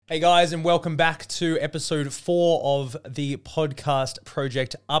Hey guys, and welcome back to episode 4 of the podcast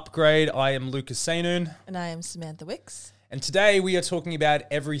Project Upgrade. I am Lucas Sainoon. And I am Samantha Wicks. And today we are talking about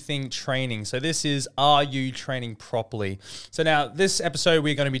everything training. So this is, are you training properly? So now this episode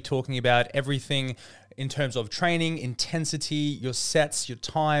we're going to be talking about everything in terms of training, intensity, your sets, your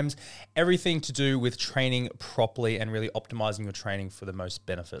times, everything to do with training properly and really optimizing your training for the most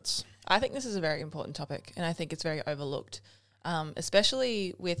benefits. I think this is a very important topic, and I think it's very overlooked.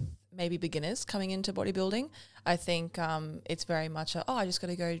 Especially with maybe beginners coming into bodybuilding. I think it's very much I just got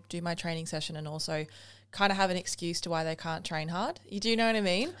to go do my training session, and also kind of have an excuse to why they can't train hard. Do you know what I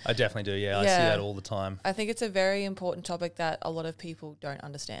mean? I definitely do, yeah. I see that all the time. I think it's a very important topic that a lot of people don't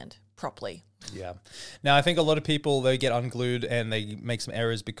understand properly. Yeah. Now, I think a lot of people, they get unglued and they make some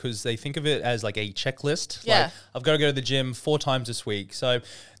errors because they think of it as like a checklist. Yeah. Like, I've got to go to the gym 4 times this week. So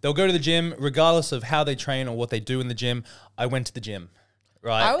they'll go to the gym regardless of how they train or what they do in the gym. I went to the gym,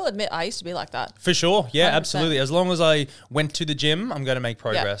 right? I will admit I used to be like that. For sure. Yeah, 100%. absolutely. As long as I went to the gym, I'm going to make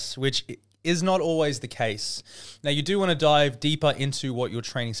progress, which is not always the case. Now, you do want to dive deeper into what your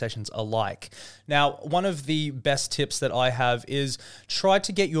training sessions are like. Now, one of the best tips that I have is try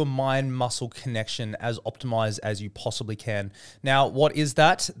to get your mind-muscle connection as optimized as you possibly can. Now, what is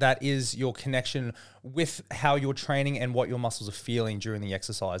that? That is your connection with how you're training and what your muscles are feeling during the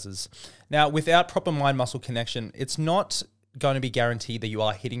exercises. Now, without proper mind-muscle connection, it's not going to be guaranteed that you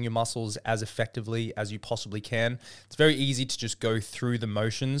are hitting your muscles as effectively as you possibly can. It's very easy to just go through the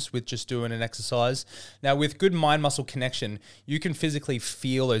motions with just doing an exercise. Now, with good mind-muscle connection, you can physically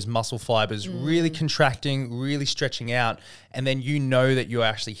feel those muscle fibers really contracting, really stretching out, and then you know that you're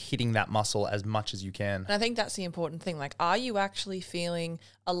actually hitting that muscle as much as you can. And I think that's the important thing. Like, are you actually feeling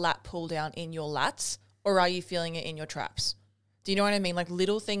a lat pull down in your lats, or are you feeling it in your traps? Do you know what I mean? Like,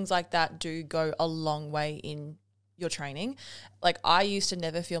 little things like that do go a long way in your training. Like, I used to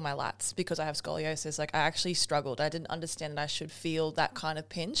never feel my lats because I have scoliosis. Like, I actually struggled. I didn't understand that I should feel that kind of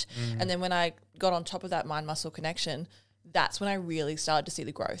pinch. And then when I got on top of that mind-muscle connection, that's when I really started to see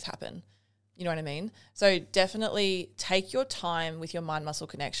the growth happen. You know what I mean? So definitely take your time with your mind-muscle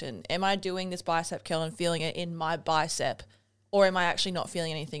connection. Am I doing this bicep curl and feeling it in my bicep, or am I actually not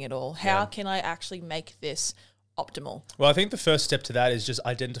feeling anything at all? How can I actually make this optimal? Well, I think the first step to that is just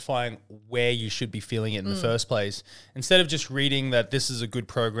identifying where you should be feeling it in the first place. Instead of just reading that this is a good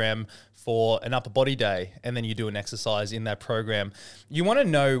program for an upper body day and then you do an exercise in that program, you want to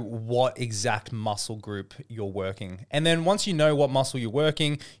know what exact muscle group you're working. And then once you know what muscle you're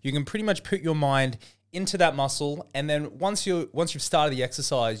working, you can pretty much put your mind into that muscle, and then once you've started the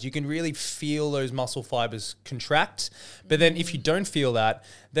exercise, you can really feel those muscle fibers contract. But then if you don't feel that,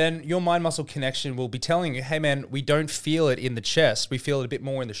 then your mind-muscle connection will be telling you, hey man, we don't feel it in the chest, we feel it a bit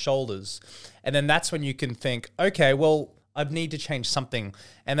more in the shoulders. And then that's when you can think, okay, well, I need to change something.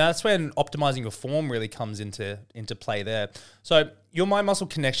 And that's when optimizing your form really comes into play there. So your mind-muscle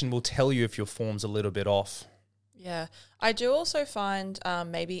connection will tell you if your form's a little bit off. Yeah. I do also find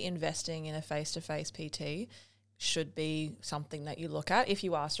maybe investing in a face-to-face PT should be something that you look at if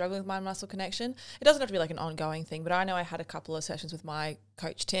you are struggling with mind-muscle connection. It doesn't have to be like an ongoing thing, but I know I had a couple of sessions with my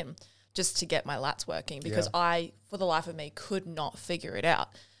coach, Tim, just to get my lats working because I, for the life of me, could not figure it out.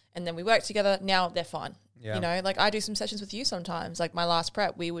 And then we worked together. Now they're fine. Yeah. You know, like I do some sessions with you sometimes. Like my last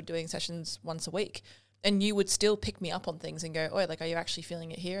prep, we were doing sessions once a week. And you would still pick me up on things and go, oh, like, are you actually feeling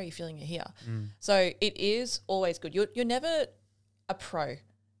it here? Are you feeling it here? So it is always good. You're never a pro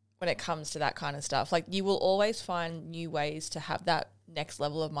when it comes to that kind of stuff. Like, you will always find new ways to have that next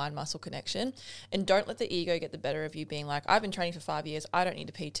level of mind-muscle connection. And don't let the ego get the better of you being like, I've been training for 5 years. I don't need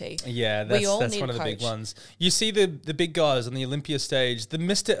a PT. Yeah, that's one of the big ones. You see the big guys on the Olympia stage, the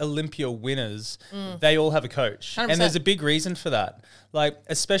Mr. Olympia winners, they all have a coach. 100%. And there's a big reason for that. Like,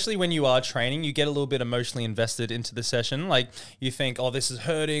 especially when you are training, you get a little bit emotionally invested into the session. Like, you think, oh, this is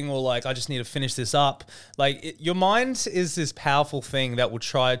hurting, or like, I just need to finish this up. Like, your mind is this powerful thing that will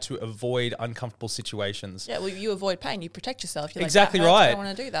try to avoid uncomfortable situations. Yeah, well, you avoid pain. You protect yourself. You're exactly like, right. I don't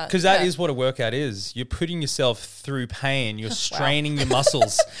want to do that. Because that is what a workout is. You're putting yourself through pain. You're straining your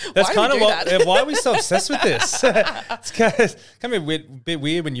muscles. That's kind of why are we so obsessed with this? It's kind of a bit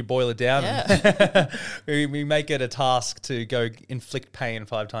weird when you boil it down. Yeah. we make it a task to go inflict pain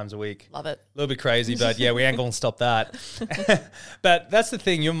 5 times a week. Love it. A little bit crazy, but yeah, we ain't going to stop that. But that's the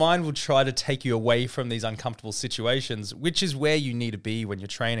thing. Your mind will try to take you away from these uncomfortable situations, which is where you need to be when you're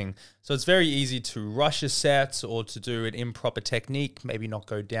training. So it's very easy to rush your sets or to do an improper technique technique, maybe not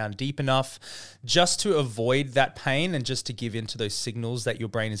go down deep enough, just to avoid that pain and just to give in to those signals that your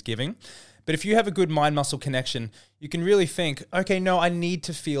brain is giving. But if you have a good mind-muscle connection, you can really think, okay, no, I need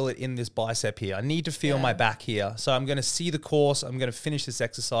to feel it in this bicep here. I need to feel my back here. So I'm going to see the course. I'm going to finish this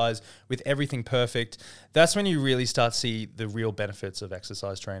exercise with everything perfect. That's when you really start to see the real benefits of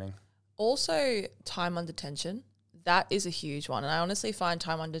exercise training. Also, time under tension. That is a huge one. And I honestly find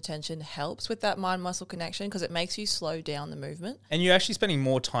time under tension helps with that mind-muscle connection because it makes you slow down the movement. And you're actually spending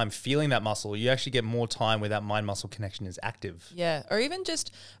more time feeling that muscle. You actually get more time where that mind-muscle connection is active. Yeah, or even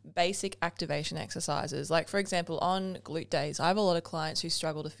just basic activation exercises. Like, for example, on glute days, I have a lot of clients who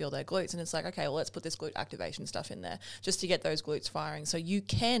struggle to feel their glutes. And it's like, okay, well, let's put this glute activation stuff in there just to get those glutes firing so you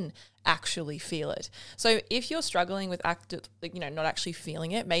can actually feel it. So if you're struggling with not actually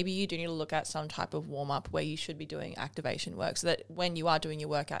feeling it, maybe you do need to look at some type of warm-up where you should be doing activation work so that when you are doing your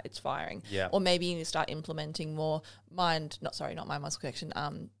workout, it's firing. Yeah. Or maybe you need to start implementing more not mind muscle connection,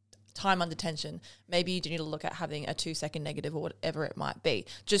 time under tension. Maybe you do need to look at having a 2-second negative or whatever it might be,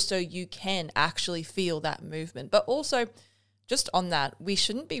 just so you can actually feel that movement. But also, just on that, we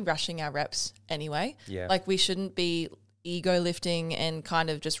shouldn't be rushing our reps anyway. Yeah. Like, we shouldn't be ego lifting and kind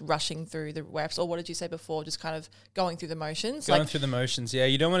of just rushing through the reps, or what did you say before, just kind of going through the motions? Going through the motions, yeah.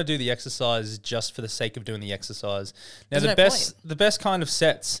 You don't want to do the exercise just for the sake of doing the exercise. Now, There's the best kind of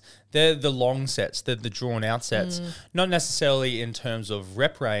sets, they're the long sets, they're the drawn out sets, not necessarily in terms of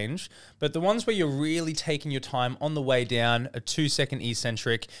rep range, but the ones where you're really taking your time on the way down, a 2-second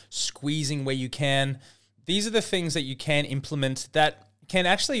eccentric, squeezing where you can. These are the things that you can implement that can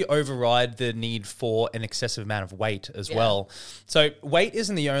actually override the need for an excessive amount of weight as well. So weight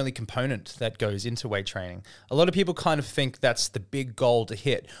isn't the only component that goes into weight training. A lot of people kind of think that's the big goal to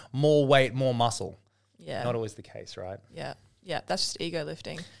hit. More weight, more muscle. Yeah. Not always the case, right? Yeah. Yeah, that's just ego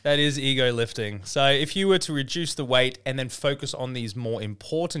lifting. That is ego lifting. So if you were to reduce the weight and then focus on these more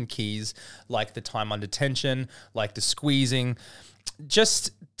important keys, like the time under tension, like the squeezing,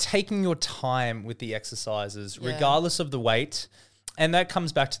 just taking your time with the exercises, regardless of the weight. And that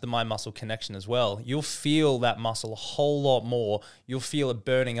comes back to the mind-muscle connection as well. You'll feel that muscle a whole lot more. You'll feel it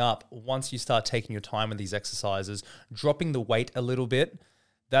burning up once you start taking your time with these exercises, dropping the weight a little bit.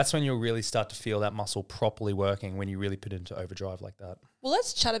 That's when you'll really start to feel that muscle properly working, when you really put it into overdrive like that. Well,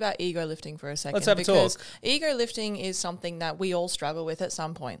 let's chat about ego lifting for a second. Let's have a talk. Because ego lifting is something that we all struggle with at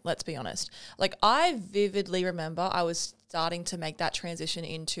some point, let's be honest. Like, I vividly remember I was starting to make that transition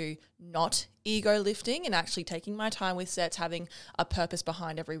into not ego lifting and actually taking my time with sets, having a purpose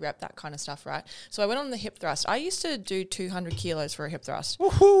behind every rep, that kind of stuff, right? So I went on the hip thrust. I used to do 200 kilos for a hip thrust.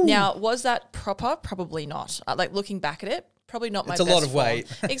 Woohoo! Now, was that proper? Probably not. Like, looking back at it, probably not my best It's a lot of form.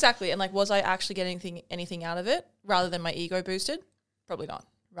 weight. Exactly. And like, was I actually getting anything out of it rather than my ego boosted? Probably not,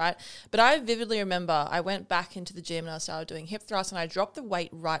 right? But I vividly remember I went back into the gym and I started doing hip thrusts and I dropped the weight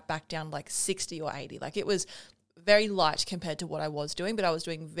right back down like 60 or 80. Like, it was very light compared to what I was doing, but I was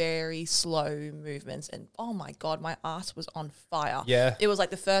doing very slow movements and oh my God, my ass was on fire. Yeah. It was like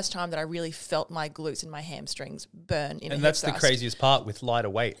the first time that I really felt my glutes and my hamstrings burn in a hip And that's the thrust. craziest part with lighter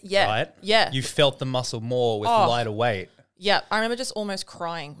weight, Yeah, right? yeah. You felt the muscle more with lighter weight. Yeah, I remember just almost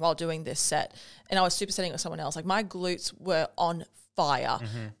crying while doing this set. And I was supersetting with someone else. Like, my glutes were on fire.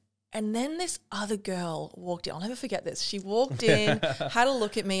 And then this other girl walked in. I'll never forget this. She walked in, had a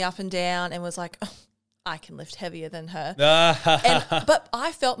look at me up and down and was like, oh, I can lift heavier than her. But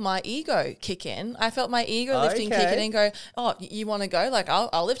I felt my ego kick in. I felt my ego lifting kick in and go, oh, you want to go? Like,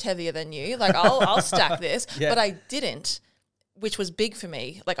 I'll lift heavier than you. Like, I'll stack this. Yeah. But I didn't, which was big for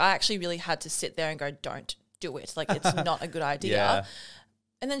me. Like, I actually really had to sit there and go, don't do it. Like, it's not a good idea. Yeah.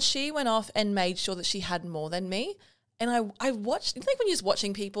 And then she went off and made sure that she had more than me. And I watched, it's like when you're just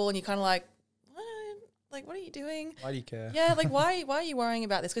watching people and you're kind of like, what are you doing? Why do you care? Yeah, like, why are you worrying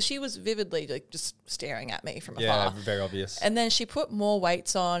about this? Because she was vividly like just staring at me from afar. Yeah, very obvious. And then she put more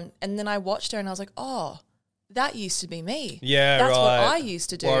weights on and then I watched her and I was like, oh, that used to be me. Yeah, That's right. what I used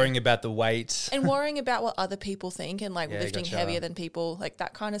to do. Worrying about the weight. And worrying about what other people think and like Yeah, lifting gotcha. heavier than people, like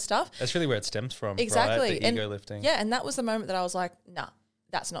that kind of stuff. That's really where it stems from, Exactly. right? The And ego lifting. Yeah, and that was the moment that I was like, nah,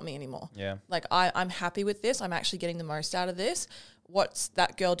 that's not me anymore. Yeah. Like, I'm happy with this. I'm actually getting the most out of this. What's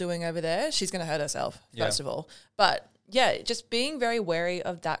that girl doing over there? She's going to hurt herself, first of all. But yeah, just being very wary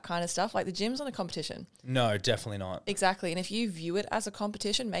of that kind of stuff. Like, the gym's not a competition. No, definitely not. Exactly. And if you view it as a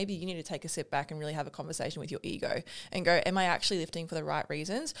competition, maybe you need to take a step back and really have a conversation with your ego and go, am I actually lifting for the right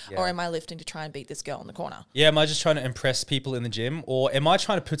reasons? Or am I lifting to try and beat this girl in the corner? Yeah, am I just trying to impress people in the gym, or am I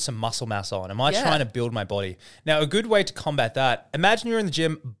trying to put some muscle mass on? Am I trying to build my body? Now, a good way to combat that, imagine you're in the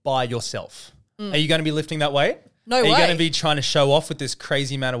gym by yourself. Are you going to be lifting that weight? No Are way. you going to be trying to show off with this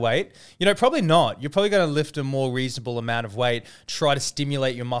crazy amount of weight? Probably not. You're probably going to lift a more reasonable amount of weight, try to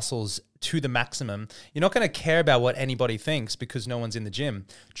stimulate your muscles to the maximum. You're not going to care about what anybody thinks because no one's in the gym.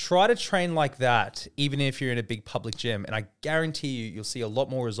 Try to train like that, even if you're in a big public gym. And I guarantee you'll see a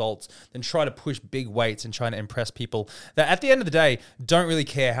lot more results than try to push big weights and trying to impress people that at the end of the day don't really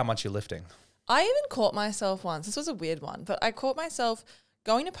care how much you're lifting. I even caught myself once. This was a weird one, but I caught myself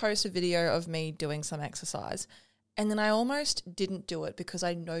going to post a video of me doing some exercise. And then I almost didn't do it because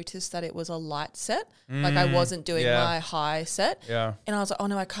I noticed that it was a light set. Like I wasn't doing my high set. Yeah. And I was like, oh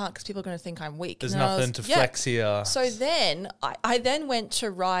no, I can't because people are going to think I'm weak. There's and nothing to flex here. So then I then went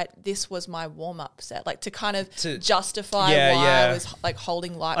to write, this was my warm-up set, like to kind of justify why I was like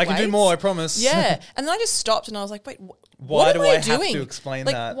holding light I can do more, I promise. Yeah. And then I just stopped and I was like, wait, why do I have doing? to explain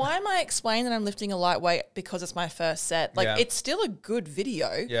like, that? Why am I explaining that I'm lifting a lightweight because it's my first set? Like, it's still a good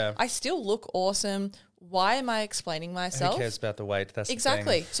video. Yeah. I still look awesome. Why am I explaining myself? Who cares about the weight? That's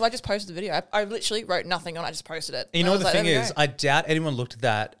exactly. The thing. So I just posted the video. I literally wrote nothing on it. I just posted it. You know what the thing is? I doubt anyone looked at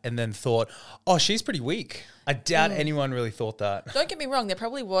that and then thought, oh, she's pretty weak. I doubt anyone really thought that. Don't get me wrong. There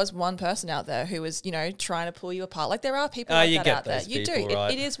probably was one person out there who was, trying to pull you apart. Like there are people like that out there. You do.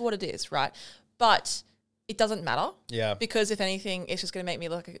 Right? It is what it is, right? But it doesn't matter. Yeah. Because if anything, it's just going to make me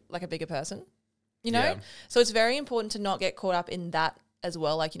look like a bigger person. You know? Yeah. So it's very important to not get caught up in that as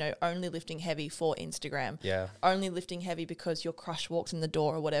well. Like, only lifting heavy for Instagram. Yeah. Only lifting heavy because your crush walks in the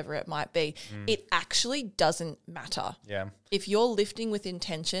door or whatever it might be. It actually doesn't matter. Yeah. If you're lifting with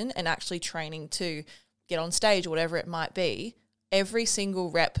intention and actually training to get on stage or whatever it might be, every single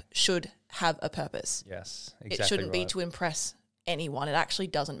rep should have a purpose. Yes, exactly. It shouldn't be to impress anyone. It actually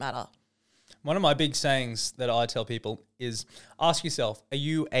doesn't matter. One of my big sayings that I tell people is ask yourself, are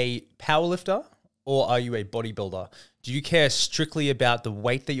you a power lifter or are you a bodybuilder? Do you care strictly about the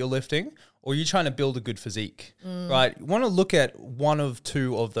weight that you're lifting or are you trying to build a good physique, right? You want to look at one of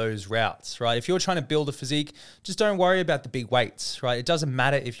two of those routes, right? If you're trying to build a physique, just don't worry about the big weights, right? It doesn't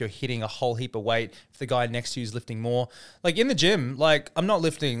matter if you're hitting a whole heap of weight, if the guy next to you is lifting more. Like in the gym, like I'm not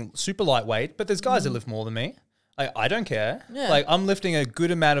lifting super lightweight, but there's guys that lift more than me. I don't care. Yeah. Like I'm lifting a good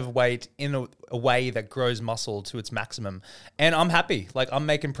amount of weight in a way that grows muscle to its maximum. And I'm happy. Like I'm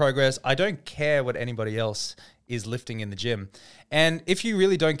making progress. I don't care what anybody else is lifting in the gym. And if you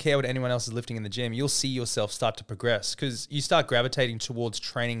really don't care what anyone else is lifting in the gym, you'll see yourself start to progress because you start gravitating towards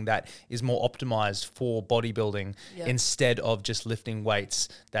training that is more optimized for bodybuilding instead of just lifting weights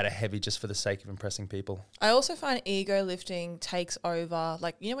that are heavy just for the sake of impressing people. I also find ego lifting takes over,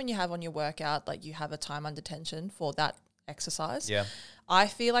 like, when you have on your workout, like you have a time under tension for that exercise. Yeah. I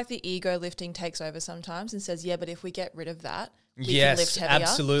feel like the ego lifting takes over sometimes and says, yeah, but if we get rid of that, we can Yes, lift heavier.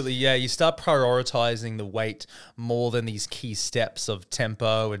 absolutely. Yeah, you start prioritizing the weight more than these key steps of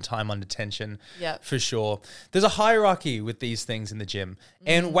tempo and time under tension. Yeah, for sure. There's a hierarchy with these things in the gym,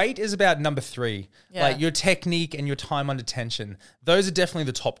 and weight is about number 3. Yeah. Like your technique and your time under tension. Those are definitely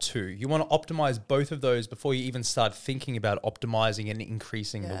the top 2. You want to optimize both of those before you even start thinking about optimizing and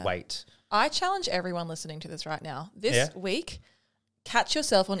increasing the weight. I challenge everyone listening to this right now. This week, catch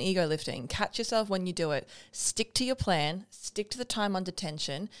yourself on ego lifting. Catch yourself when you do it. Stick to your plan. Stick to the time under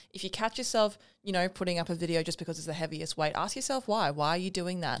tension. If you catch yourself, putting up a video just because it's the heaviest weight, ask yourself why. Why are you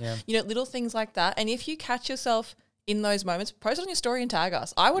doing that? Yeah. Little things like that. And if you catch yourself in those moments, post it on your story and tag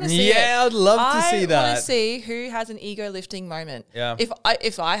us. I want to see it. Yeah, I'd love to see that. I want to see who has an ego lifting moment. Yeah.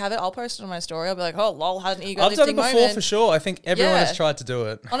 If I have it, I'll post it on my story. I'll be like, oh, lol, had an ego I've lifting done it before for sure. I think everyone has tried to do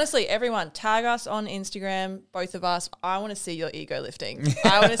it. Honestly, everyone, tag us on Instagram, both of us. I want to see your ego lifting.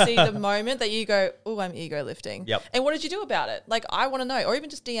 I want to see the moment that you go, oh, I'm ego lifting. Yep. And what did you do about it? Like, I want to know. Or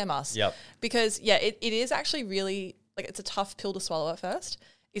even just DM us. Yep. Because, it is actually really, like, it's a tough pill to swallow at first.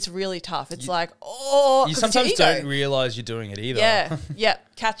 It's really tough. It's like, oh, you sometimes don't realize you're doing it either. Yeah.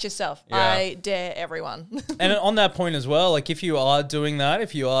 Catch yourself. Yeah. I dare everyone. And on that point as well, like if you are doing that,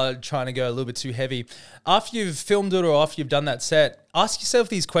 if you are trying to go a little bit too heavy, after you've filmed it or after you've done that set, ask yourself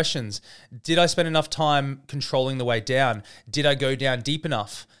these questions. Did I spend enough time controlling the weight down? Did I go down deep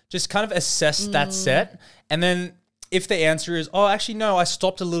enough? Just kind of assess that set. And then if the answer is, oh, actually, no, I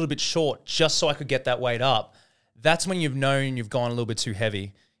stopped a little bit short just so I could get that weight up, that's when you've known you've gone a little bit too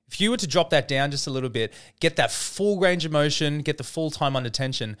heavy. If you were to drop that down just a little bit, get that full range of motion, get the full time under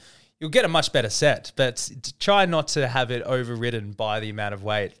tension, you'll get a much better set. But try not to have it overridden by the amount of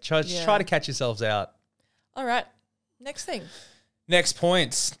weight. Try to catch yourselves out. All right. Next thing. Next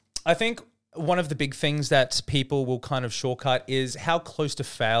points. I think one of the big things that people will kind of shortcut is how close to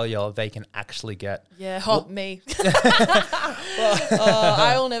failure they can actually get. Yeah, me.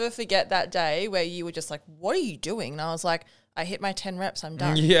 I will never forget that day where you were just like, what are you doing? And I was like, I hit my 10 reps, I'm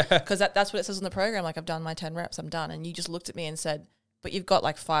done. Yeah. Because that's what it says on the program. Like, I've done my 10 reps, I'm done. And you just looked at me and said, but you've got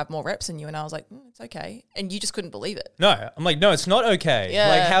like 5 more reps in you. And I was like, it's okay. And you just couldn't believe it. No, I'm like, no, it's not okay. Yeah.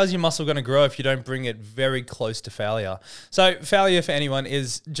 Like, how's your muscle going to grow if you don't bring it very close to failure? So failure for anyone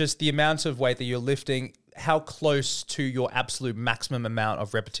is just the amount of weight that you're lifting, how close to your absolute maximum amount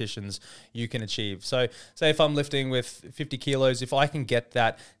of repetitions you can achieve. So say if I'm lifting with 50 kilos, if I can get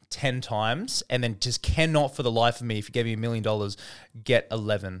that 10 times and then just cannot for the life of me, if you gave me $1 million, get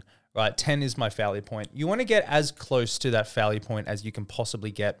 11, right? 10 is my failure point. You want to get as close to that failure point as you can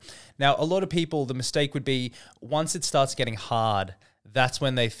possibly get. Now, a lot of people, the mistake would be once it starts getting hard, that's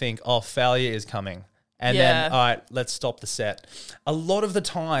when they think, oh, failure is coming. And then, all right, let's stop the set. A lot of the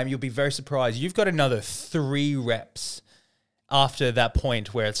time, you'll be very surprised. You've got another 3 reps after that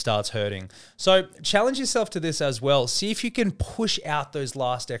point where it starts hurting. So challenge yourself to this as well. See if you can push out those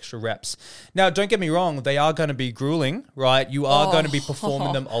last extra reps. Now, don't get me wrong. They are going to be grueling, right? You are going to be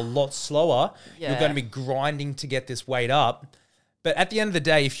performing them a lot slower. Yeah. You're going to be grinding to get this weight up. But at the end of the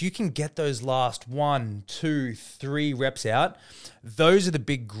day, if you can get those last 1, 2, 3 reps out, those are the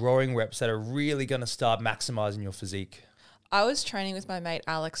big growing reps that are really going to start maximizing your physique. I was training with my mate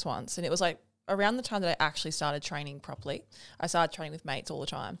Alex once, and it was like around the time that I actually started training properly. I started training with mates all the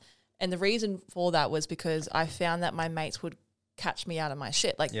time. And the reason for that was because I found that my mates would catch me out of my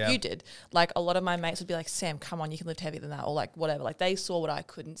shit like you did. Like a lot of my mates would be like, Sam, come on, you can lift heavier than that, or like whatever. Like they saw what I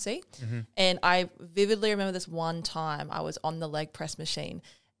couldn't see. And I vividly remember this one time I was on the leg press machine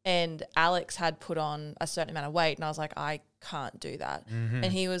and Alex had put on a certain amount of weight and I was like, I can't do that. And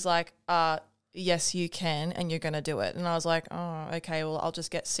he was like, yes, you can, and you're going to do it. And I was like, oh, okay, well, I'll just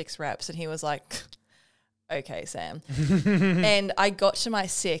get 6 reps. And he was like, okay, Sam. And I got to my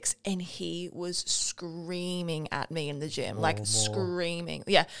 6 and he was screaming at me in the gym, screaming.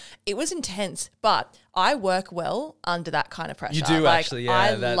 Yeah, it was intense, but I work well under that kind of pressure. You do actually, yeah.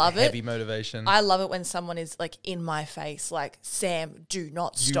 I that love heavy it. motivation. I love it when someone is like in my face, like, Sam, do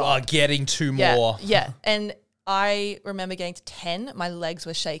not stop. You are getting 2 Yeah, more. yeah. And I remember getting to 10, my legs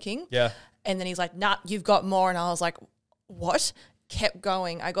were shaking. Yeah. And then he's like, nah, you've got more. And I was like, what? Kept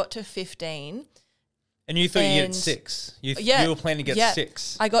going. I got to 15. And you thought you get 6. You were planning to get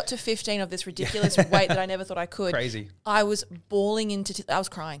 6. I got to 15 of this ridiculous weight that I never thought I could. Crazy. I was bawling into I was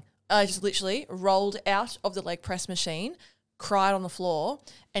crying. I just literally rolled out of the leg press machine, cried on the floor,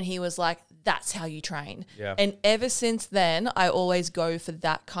 and he was like, that's how you train. Yeah. And ever since then, I always go for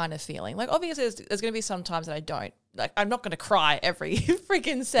that kind of feeling. Like, obviously, there's going to be some times that I don't. Like, I'm not going to cry every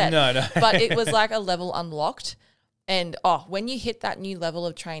freaking set. No. But it was like a level unlocked. And, when you hit that new level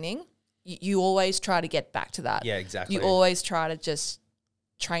of training, you always try to get back to that. Yeah, exactly. You always try to just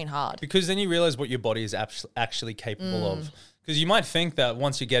train hard. Because then you realize what your body is actually capable of. Because you might think that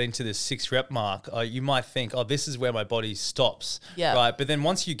once you get into this 6 rep mark, you might think, oh, this is where my body stops. Yeah. Right. But then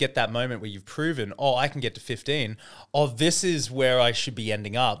once you get that moment where you've proven, oh, I can get to 15, oh, this is where I should be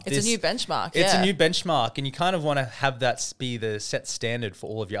ending up. It's a new benchmark. It's a new benchmark. And you kind of want to have that be the set standard for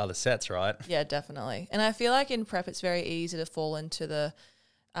all of your other sets, right? Yeah, definitely. And I feel like in prep, it's very easy to fall into the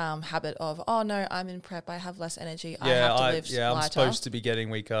habit of, oh no, I'm in prep, I have less energy, I have to lift lighter. I'm supposed to be getting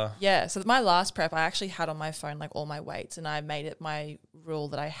weaker. Yeah, so my last prep, I actually had on my phone like all my weights, and I made it my rule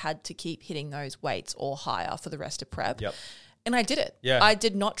that I had to keep hitting those weights or higher for the rest of prep. Yep. And I did it. Yeah. I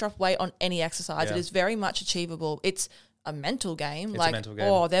did not drop weight on any exercise. Yeah. It is very much achievable. It's a mental game. It's like, a mental game.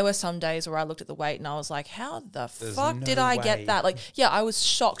 oh, there were some days where I looked at the weight and I was like, how the fuck no did I way. get that? Like, yeah, I was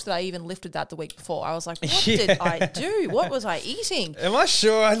shocked that I even lifted that the week before. I was like, what Yeah. did I do? What was I eating? Am I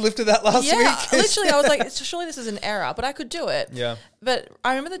sure I lifted that last Yeah, week? literally, I was like, surely this is an error, but I could do it. Yeah. But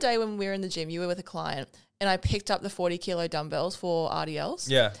I remember the day when we were in the gym, you were with a client, and I picked up the 40 kilo dumbbells for RDLs.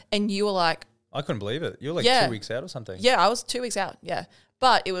 Yeah. And you were like, I couldn't believe it. You were like Yeah. 2 weeks out or something. yeah, I was 2 weeks out. Yeah.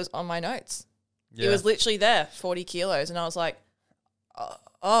 But it was on my notes. Yeah. It was literally there, 40 kilos. And I was like,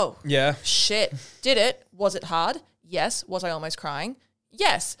 oh, Yeah. shit. Did it? Was it hard? Yes. Was I almost crying?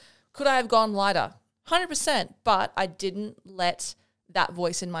 Yes. Could I have gone lighter? 100%. But I didn't let that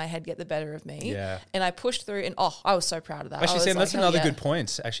voice in my head get the better of me. Yeah. And I pushed through, and I was so proud of that. Actually, I was Sam, like, that's hell another yeah. good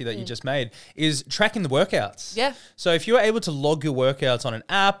point, actually, that you just made, is tracking the workouts. Yeah. So if you're able to log your workouts on an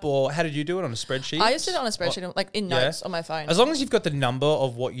app, or how did you do it, on a spreadsheet? I just did it on a spreadsheet, like in Yeah. notes on my phone. As long as you've got the number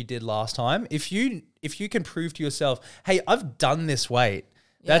of what you did last time, if you can prove to yourself, hey, I've done this weight,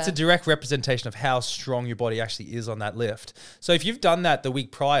 that's a Yeah. direct representation of how strong your body actually is on that lift. So if you've done that the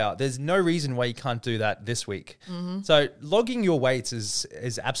week prior, there's no reason why you can't do that this week. Mm-hmm. So logging your weights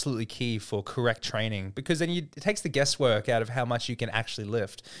is absolutely key for correct training, because then it takes the guesswork out of how much you can actually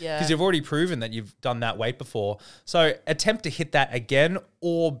lift. Yeah. Because you've already proven that you've done that weight before. So attempt to hit that again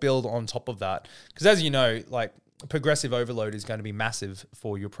or build on top of that. Because as you know, like, progressive overload is going to be massive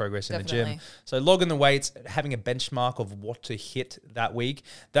for your progress in the Definitely. gym. So logging the weights, having a benchmark of what to hit that week,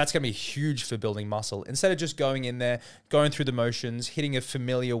 that's going to be huge for building muscle. Instead of just going in there, going through the motions, hitting a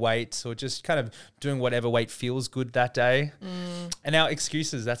familiar weight, or just kind of doing whatever weight feels good that day. And now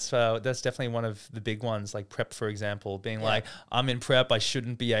excuses, that's definitely one of the big ones, like prep, for example, being like, I'm in prep, I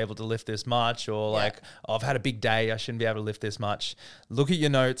shouldn't be able to lift this much, or like, oh, I've had a big day, I shouldn't be able to lift this much. Look at your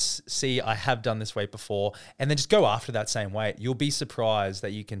notes, see, I have done this weight before, and then just go after that same weight. You'll be surprised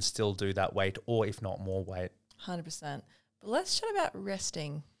that you can still do that weight, or if not more weight. 100%. But let's chat about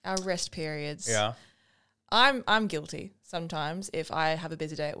resting, our rest periods. Yeah. I'm guilty sometimes. If I have a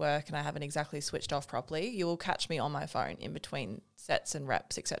busy day at work and I haven't exactly switched off properly, you will catch me on my phone in between sets and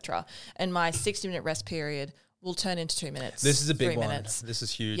reps, etc. And my 60-minute rest period will turn into 2 minutes. This is a big 3 one. minutes. This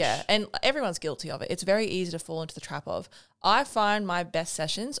is huge. Yeah, and everyone's guilty of it. It's very easy to fall into the trap of. I find my best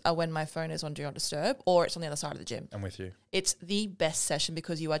sessions are when my phone is on Do Not Disturb or it's on the other side of the gym. I'm with you. It's the best session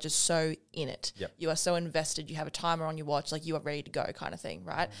because you are just so in it. Yep. You are so invested. You have a timer on your watch, like you are ready to go kind of thing,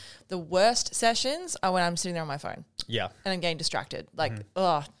 right? The worst sessions are when I'm sitting there on my phone Yeah. and I'm getting distracted. Like,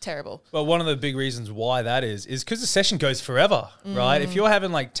 oh, terrible. Well, one of the big reasons why that is because the session goes forever, right? If you're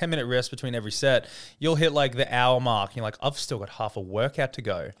having like 10-minute rest between every set, you'll hit like the hour mark. And you're like, I've still got half a workout to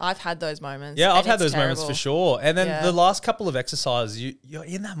go. I've had those moments. Yeah, and I've had it's those moments for terrible. sure. And then Yeah. the last couple of exercises, you're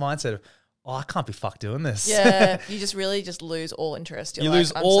in that mindset of, oh, I can't be fucked doing this. Yeah, you just really just lose all interest. You're You like,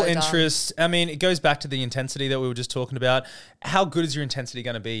 lose I'm all so done. interest. I mean, it goes back to the intensity that we were just talking about. How good is your intensity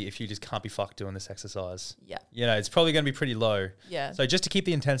going to be if you just can't be fucked doing this exercise? Yeah. You know, it's probably going to be pretty low. Yeah. So just to keep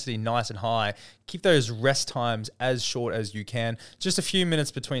the intensity nice and high, keep those rest times as short as you can. Just a few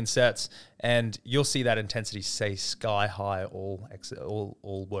minutes between sets, and you'll see that intensity stay sky high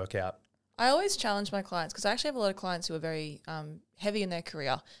all workout. I always challenge my clients because I actually have a lot of clients who are very heavy in their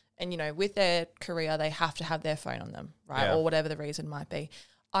career. And, you know, with their career, they have to have their phone on them, right? Yeah. Or whatever the reason might be.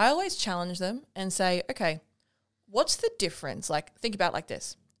 I always challenge them and say, okay, what's the difference? Like, think about it like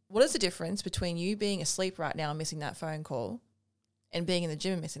this. What is the difference between you being asleep right now and missing that phone call and being in the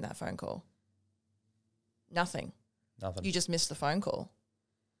gym and missing that phone call? Nothing. Nothing. You just missed the phone call.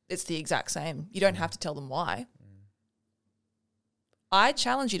 It's the exact same. You don't have to tell them why. I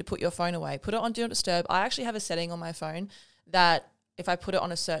challenge you to put your phone away. Put it on Do Not Disturb. I actually have a setting on my phone that if I put it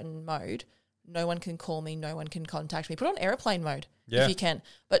on a certain mode, no one can call me, no one can contact me. Put it on airplane mode if you can.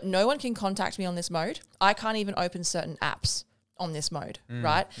 But no one can contact me on this mode. I can't even open certain apps on this mode,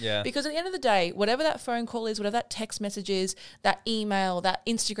 right? Yeah. Because at the end of the day, whatever that phone call is, whatever that text message is, that email, that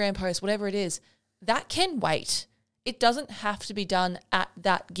Instagram post, whatever it is, that can wait. It doesn't have to be done at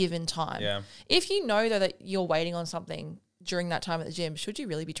that given time. Yeah. If you know, though, that you're waiting on something during that time at the gym, should you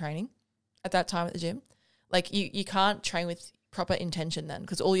really be training at that time at the gym? Like, you can't train with proper intention then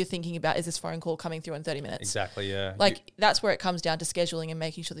because all you're thinking about is this phone call coming through in 30 minutes. Exactly, yeah. Like, that's where it comes down to scheduling and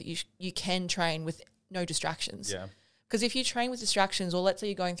making sure that you can train with no distractions. Yeah. Because if you train with distractions, or let's say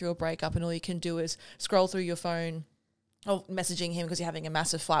you're going through a breakup and all you can do is scroll through your phone or messaging him because you're having a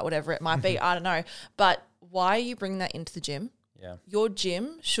massive fight, whatever it might be, I don't know. But why are you bringing that into the gym? Yeah. Your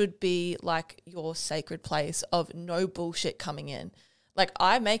gym should be like your sacred place of no bullshit coming in. Like,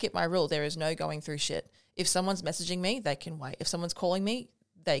 I make it my rule. There is no going through shit. If someone's messaging me, they can wait. If someone's calling me,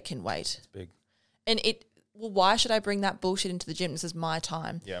 they can wait. It's big. And why should I bring that bullshit into the gym? This is my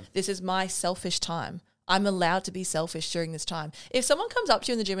time. Yeah. This is my selfish time. I'm allowed to be selfish during this time. If someone comes up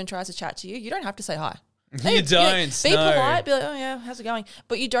to you in the gym and tries to chat to you, you don't have to say hi. You don't. Be no. polite, be like, oh yeah, how's it going?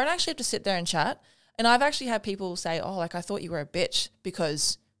 But you don't actually have to sit there and chat. And I've actually had people say, oh, like, I thought you were a bitch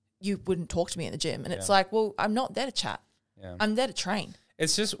because you wouldn't talk to me in the gym. And it's like, well, I'm not there to chat. Yeah. I'm there to train.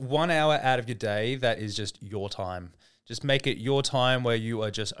 It's just 1 hour out of your day that is just your time. Just make it your time where you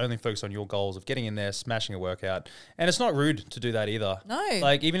are just only focused on your goals of getting in there, smashing a workout. And it's not rude to do that either. No.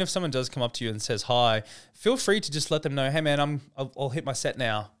 Like, even if someone does come up to you and says hi, feel free to just let them know, hey man, I'll hit my set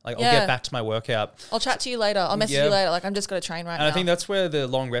now. Like, I'll Yeah. get back to my workout. I'll chat to you later. I'll message Yeah. you later. Like, I'm just going to train right now. And I think that's where the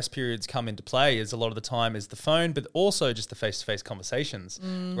long rest periods come into play, is a lot of the time is the phone, but also just the face-to-face conversations,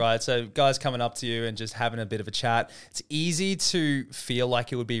 right? So guys coming up to you and just having a bit of a chat. It's easy to feel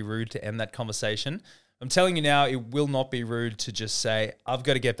like it would be rude to end that conversation. I'm telling you now, it will not be rude to just say, I've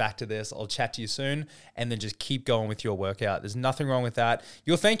got to get back to this. I'll chat to you soon. And then just keep going with your workout. There's nothing wrong with that.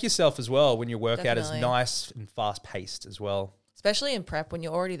 You'll thank yourself as well when your workout Definitely. is nice and fast-paced as well. Especially in prep when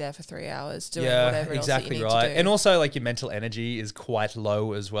you're already there for 3 hours doing Yeah, whatever exactly else that you need right. to do. And also, like, your mental energy is quite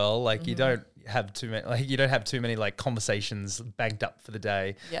low as well. Like, you don't have too many like conversations banked up for the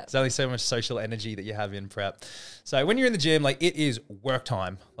day. Yeah. There's only so much social energy that you have in prep. So when you're in the gym, like, it is work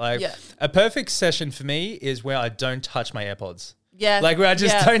time. Like, Yeah. a perfect session for me is where I don't touch my AirPods. Yeah. Like where I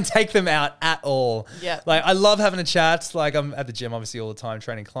just Yeah. don't take them out at all. Yeah. Like I love having a chat. Like I'm at the gym obviously all the time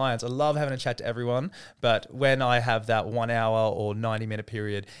training clients. I love having a chat to everyone. But when I have that 1 hour or 90-minute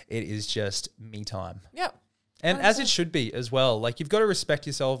period, it is just me time. Yep. And 100%. as it should be as well. Like you've got to respect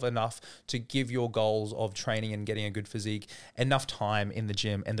yourself enough to give your goals of training and getting a good physique enough time in the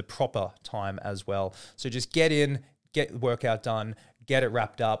gym and the proper time as well. So just get in, get the workout done, get it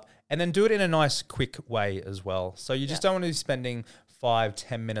wrapped up, and then do it in a nice quick way as well. So you just don't want to be spending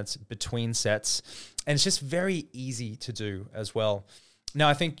 5-10 minutes between sets. And it's just very easy to do as well. Now,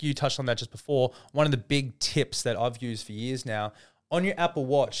 I think you touched on that just before. One of the big tips that I've used for years now, on your Apple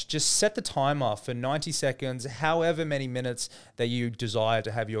Watch, just set the timer for 90 seconds, however many minutes that you desire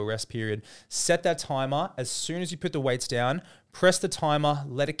to have your rest period. Set that timer. As soon as you put the weights down, press the timer,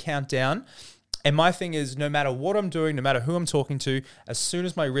 let it count down. And my thing is, no matter what I'm doing, no matter who I'm talking to, as soon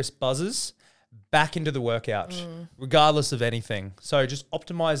as my wrist buzzes, back into the workout, regardless of anything. So just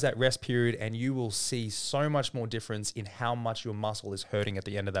optimize that rest period and you will see so much more difference in how much your muscle is hurting at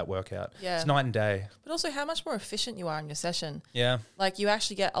the end of that workout. Yeah. It's night and day. But also how much more efficient you are in your session. Yeah. Like you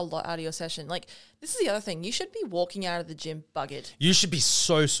actually get a lot out of your session. Like this is the other thing. You should be walking out of the gym buggered. You should be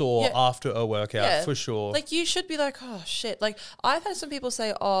so sore Yeah. after a workout, Yeah. for sure. Like you should be like, oh shit. Like I've had some people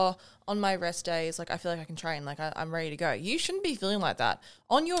say, oh, on my rest days, like I feel like I can train, like I'm ready to go. You shouldn't be feeling like that.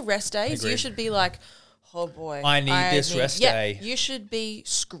 On your rest days, you Agreed. should be like, oh boy, I need this rest day. You should be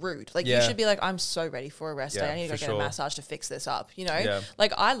screwed. Like Yeah. you should be like, I'm so ready for a rest Yeah, day. I need to go for get sure. a massage to fix this up. You know, Yeah.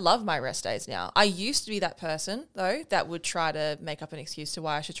 like I love my rest days now. I used to be that person though that would try to make up an excuse to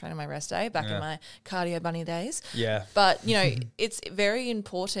why I should train on my rest day back in my cardio bunny days. Yeah. But you know, it's very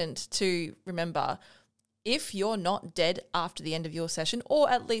important to remember, if you're not dead after the end of your session, or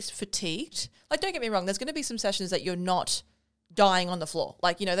at least fatigued, like don't get me wrong, there's going to be some sessions that you're not dying on the floor.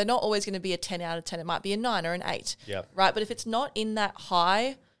 Like, you know, they're not always going to be a 10 out of 10. It might be a 9 or an 8. Yeah. Right? But if it's not in that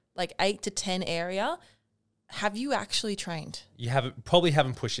high, like 8 to 10 area, have you actually trained? You probably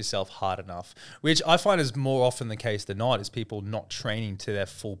haven't pushed yourself hard enough, which I find is more often the case than not, is people not training to their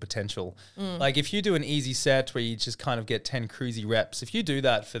full potential. Like if you do an easy set where you just kind of get 10 cruisy reps, if you do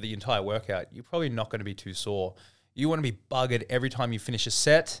that for the entire workout, you're probably not going to be too sore. You want to be buggered every time you finish a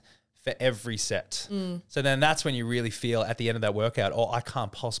set, for every set. So then that's when you really feel at the end of that workout, oh, I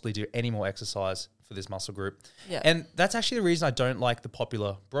can't possibly do any more exercise for this muscle group. Yeah. And that's actually the reason I don't like the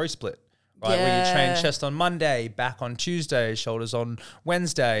popular bro split. Right, where you train Yeah. chest on Monday, back on Tuesday, shoulders on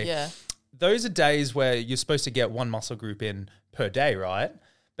Wednesday. Yeah. Those are days where you're supposed to get one muscle group in per day, right?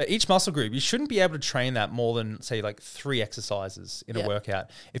 But each muscle group, you shouldn't be able to train that more than, say, like 3 exercises in a Yeah.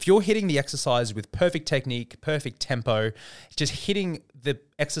 workout. If you're hitting the exercise with perfect technique, perfect tempo, just hitting the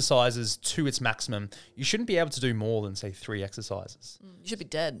exercises to its maximum, you shouldn't be able to do more than, say, 3 exercises. You should be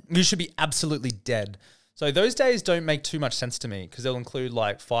dead. You should be absolutely dead. So those days don't make too much sense to me because they'll include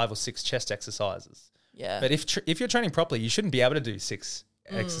like 5 or 6 chest exercises. Yeah. But if you're training properly, you shouldn't be able to do 6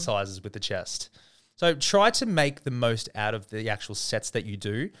 exercises with the chest. So try to make the most out of the actual sets that you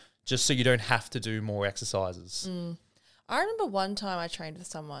do, just so you don't have to do more exercises. I remember one time I trained with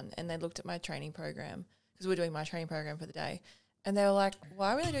someone and they looked at my training program, because we were doing my training program for the day, and they were like,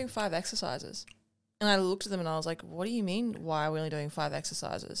 why are we only doing 5 exercises? And I looked at them and I was like, what do you mean, why are we only doing 5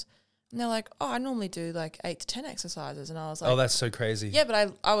 exercises? And they're like, oh, I normally do like 8 to 10 exercises. And I was like, Oh, that's so crazy. yeah,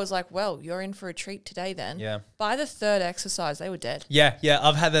 but I was like, well, you're in for a treat today then. Yeah. By the 3rd exercise, they were dead. Yeah,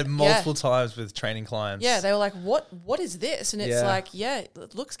 I've had that multiple times with training clients. Yeah, they were like, what is this? And it's Yeah. like, yeah,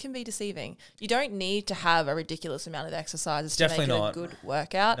 looks can be deceiving. You don't need to have a ridiculous amount of exercises Definitely to make it not. a good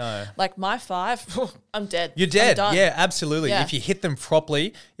workout. No. Like my 5, I'm dead. You're I'm dead. done. Yeah, absolutely. Yeah. If you hit them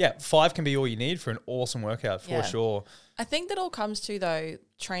properly, 5 can be all you need for an awesome workout for Yeah. sure. I think that all comes to, though,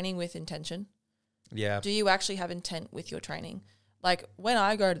 training with intention. Yeah. Do you actually have intent with your training? Like when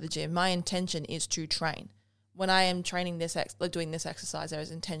I go to the gym, my intention is to train. When I am training doing this exercise, there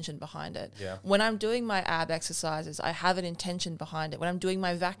is intention behind it. Yeah. When I'm doing my ab exercises, I have an intention behind it. When I'm doing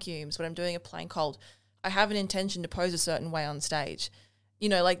my vacuums, when I'm doing a plank hold, I have an intention to pose a certain way on stage. You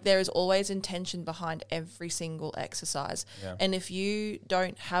know, like there is always intention behind every single exercise. Yeah. And if you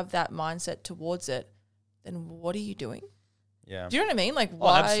don't have that mindset towards it, then what are you doing? Yeah. Do you know what I mean? Like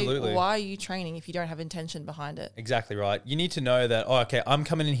absolutely. why are you training if you don't have intention behind it? Exactly right. You need to know that, I'm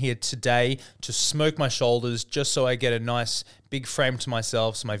coming in here today to smoke my shoulders just so I get a nice big frame to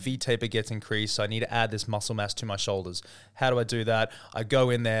myself, so my V-taper gets increased, so I need to add this muscle mass to my shoulders. How do I do that? I go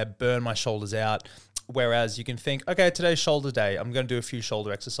in there, burn my shoulders out. Whereas you can think, okay, today's shoulder day. I'm going to do a few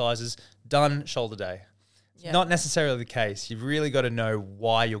shoulder exercises. Done, shoulder day. Yeah. Not necessarily the case. You've really got to know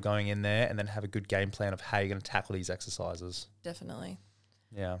why you're going in there and then have a good game plan of how you're going to tackle these exercises. Definitely.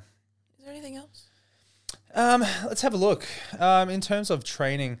 Yeah. Is there anything else? Let's have a look. In terms of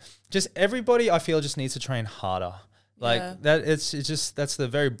training, just everybody I feel just needs to train harder. Like that, it's just, that's the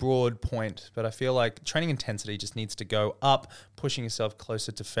very broad point. But I feel like training intensity just needs to go up, pushing yourself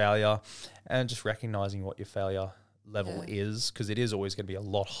closer to failure, and just recognizing what your failure level is, because it is always going to be a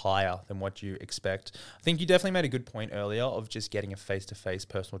lot higher than what you expect. I think you definitely made a good point earlier of just getting a face-to-face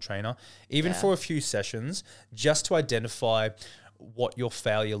personal trainer, even for a few sessions, just to identify what your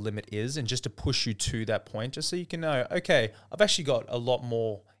failure limit is and just to push you to that point, just so you can know, okay, I've actually got a lot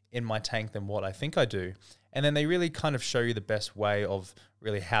more in my tank than what I think I do. And then they really kind of show you the best way of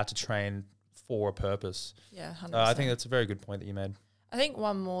really how to train for a purpose. Yeah, 100%. I think that's a very good point that you made. I think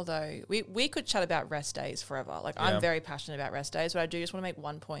one more though, we could chat about rest days forever. Like I'm very passionate about rest days, but I do just want to make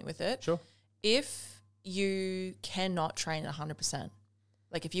one point with it. Sure. If you cannot train 100%,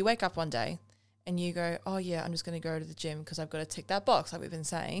 like if you wake up one day and you go, oh yeah, I'm just going to go to the gym because I've got to tick that box like we've been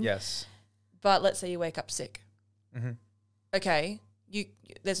saying. Yes. But let's say you wake up sick. Mm-hmm. Okay.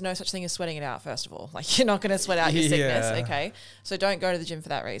 There's no such thing as sweating it out, first of all. Like you're not going to sweat out your sickness, okay? So don't go to the gym for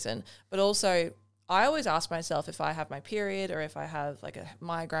that reason. But also, I always ask myself if I have my period or if I have like a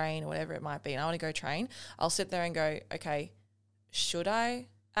migraine or whatever it might be and I want to go train, I'll sit there and go, okay, should I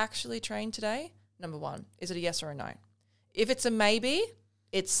actually train today? Number one, is it a yes or a no? If it's a maybe,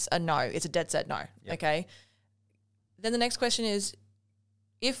 it's a no. It's a dead set no, okay? Then the next question is,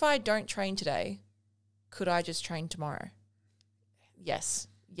 if I don't train today, could I just train tomorrow? Yes,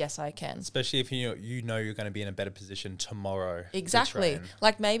 I can. Especially if you know you're going to be in a better position tomorrow. Exactly.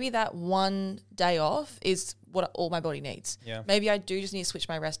 Like maybe that one day off is what all my body needs. Yeah. Maybe I do just need to switch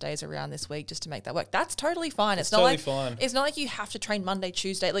my rest days around this week just to make that work. That's totally fine. It's totally fine. It's not like you have to train Monday,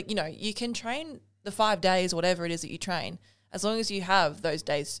 Tuesday. Like, you can train the 5 days, whatever it is that you train. As long as you have those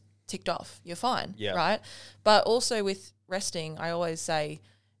days ticked off, you're fine. Yeah. Right? But also with resting, I always say,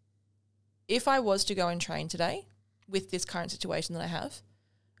 if I was to go and train today with this current situation that I have,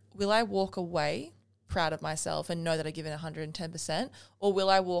 will I walk away proud of myself and know that I give it 110%? Or will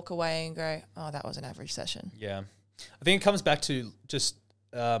I walk away and go, oh, that was an average session? Yeah. I think it comes back to just,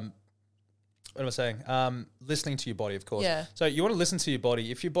 what am I saying? Listening to your body, of course. Yeah. So you want to listen to your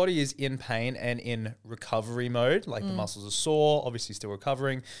body. If your body is in pain and in recovery mode, like the muscles are sore, obviously still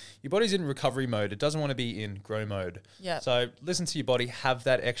recovering, your body's in recovery mode. It doesn't want to be in grow mode. Yeah. So listen to your body, have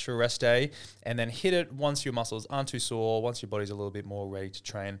that extra rest day, and then hit it once your muscles aren't too sore, once your body's a little bit more ready to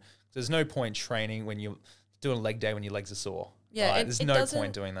train. There's no point training when you're doing a leg day when your legs are sore. Yeah, right? There's no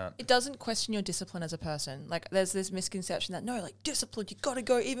point doing that. It doesn't question your discipline as a person. Like, there's this misconception that, no, like, discipline, you got to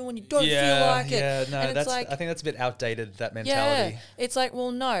go even when you don't feel like it. Yeah, no, and I think that's a bit outdated, that mentality. Yeah, it's like,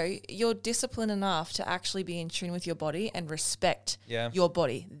 well, no, you're disciplined enough to actually be in tune with your body and respect your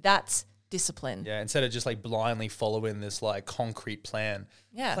body. That's discipline. Yeah, instead of just like blindly following this like concrete plan.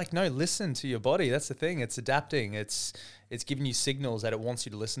 Yeah. It's like, no, listen to your body. That's the thing. It's adapting. It's giving you signals that it wants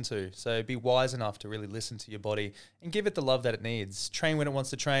you to listen to. So be wise enough to really listen to your body and give it the love that it needs. Train when it wants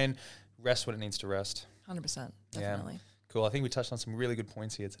to train, rest when it needs to rest. 100%, definitely. Yeah. Cool. I think we touched on some really good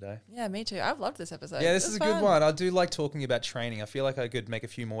points here today. Yeah, me too. I've loved this episode. Yeah, this is a good one. I do like talking about training. I feel like I could make a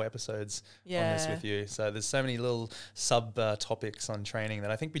few more episodes on this with you. So there's so many little sub topics on training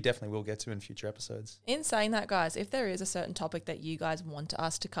that I think we definitely will get to in future episodes. In saying that, guys, if there is a certain topic that you guys want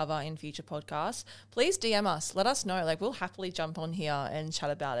us to cover in future podcasts, please DM us. Let us know. Like, we'll happily jump on here and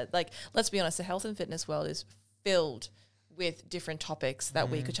chat about it. Like, let's be honest, the health and fitness world is filled with different topics that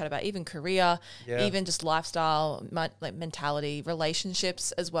we could chat about, even career, even just lifestyle, like mentality,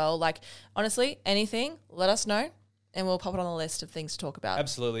 relationships as well. Like, honestly, anything, let us know and we'll pop it on the list of things to talk about.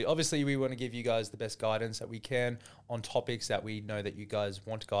 Absolutely. Obviously, we want to give you guys the best guidance that we can on topics that we know that you guys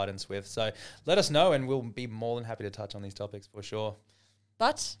want guidance with. So let us know and we'll be more than happy to touch on these topics for sure.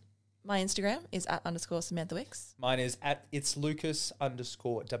 But my Instagram is @_Samantha Wicks. Mine is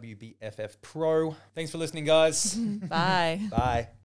 @itslucas_WBFF Pro. Thanks for listening, guys. Bye. Bye.